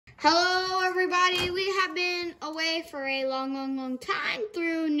Hello, everybody. We have been away for a long time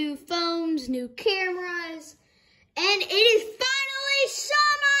through new phones, new cameras, and it is finally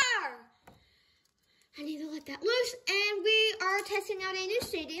summer. I need to let that loose, and we are testing out a new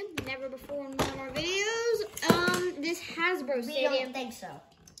stadium. Never before in one of our videos. This Hasbro stadium. We don't think so.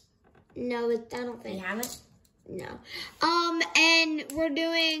 No, I don't think. You haven't? No. And we're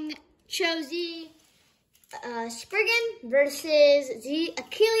doing Chosy Spriggan versus the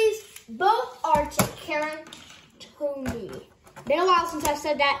Achilles. Both are to Karen Tony. Been a while since I've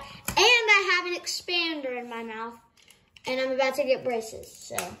said that. And I have an expander in my mouth. And I'm about to get braces.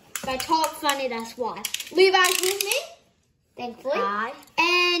 So if I talk funny, that's why. Levi's with me, thankfully. Hi.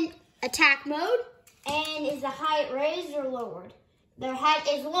 And attack mode. And is the height raised or lowered? Their height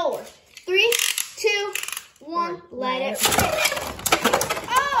is lowered. 3, 2, 1, let it rip.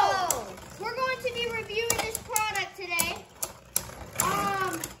 Oh! We're going to be reviewing this product today.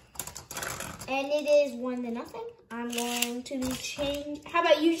 And it is 1-0. I'm going to change. How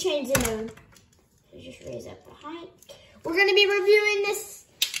about you change the mode? So just raise up the height. We're going to be reviewing this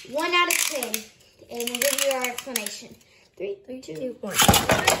 1 out of 10. And we'll give you our explanation. 3, 2, 1.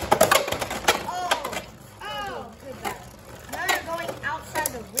 Oh, Good battle. Now you're going outside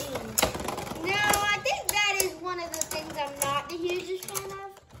the ring. No, I think that is one of the things I'm not the hugest fan of.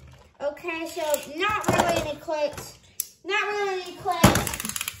 Okay, so not really any clicks. Not really any clicks.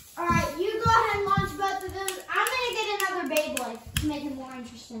 All right, you go ahead and launch both of those. I'm gonna get another Beyblade to make it more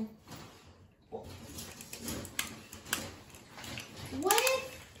interesting. What if?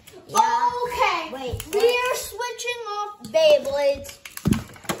 Yeah. Okay. Wait. We are switching off Beyblades.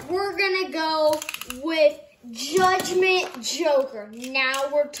 We're gonna go with Judgment Joker. Now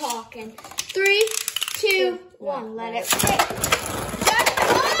we're talking. 3, 2, 1. Let it rip.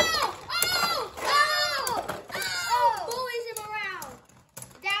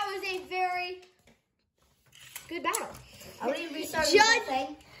 Good battle. Are we restarting the whole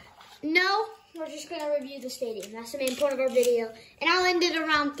thing? No, we're just going to review the stadium. That's the main point of our video. And I'll end it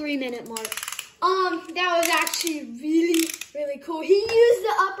around 3-minute mark. That was actually really cool. He used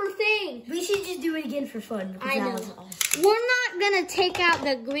the upper thing. We should just do it again for fun. I know. That was awesome. We're not going to take out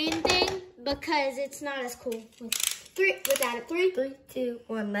the green thing because it's not as cool. Without it. 3, 2,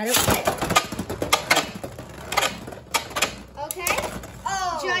 1, let it rip. Okay.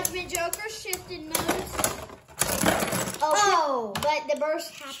 Oh. Judgment Joker shifted modes. Okay. Oh! But the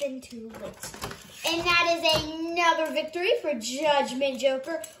burst happened too late. And that is another victory for Judgment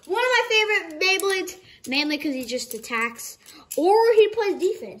Joker. One of my favorite Beyblades, mainly because he just attacks. Or he plays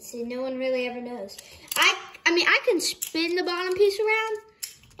defense, and no one really ever knows. I mean, I can spin the bottom piece around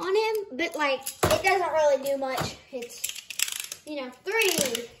on him, but, like, it doesn't really do much. It's, 3,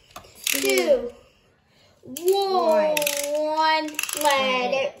 2, 1,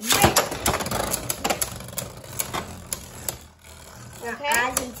 let it rip. Okay.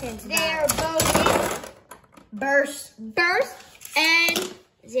 As intense. They're both in burst, and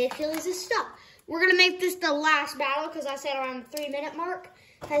the Achilles is stuck. We're gonna make this the last battle because I said around the 3-minute mark.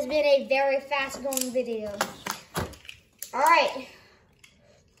 Has been a very fast-going video. All right,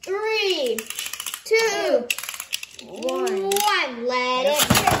 3, 2, 1. Let it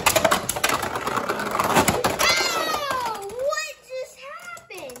rip. Oh, what just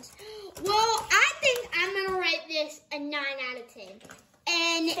happened? Well, I think I'm gonna rate this a 9 out of 10.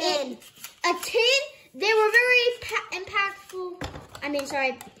 And a 10, they were very impactful.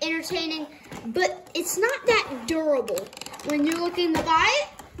 Entertaining. But it's not that durable when you're looking to buy it.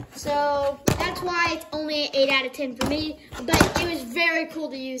 So that's why it's only an 8 out of 10 for me. But it was very cool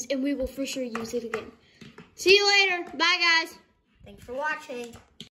to use, and we will for sure use it again. See you later. Bye, guys. Thanks for watching.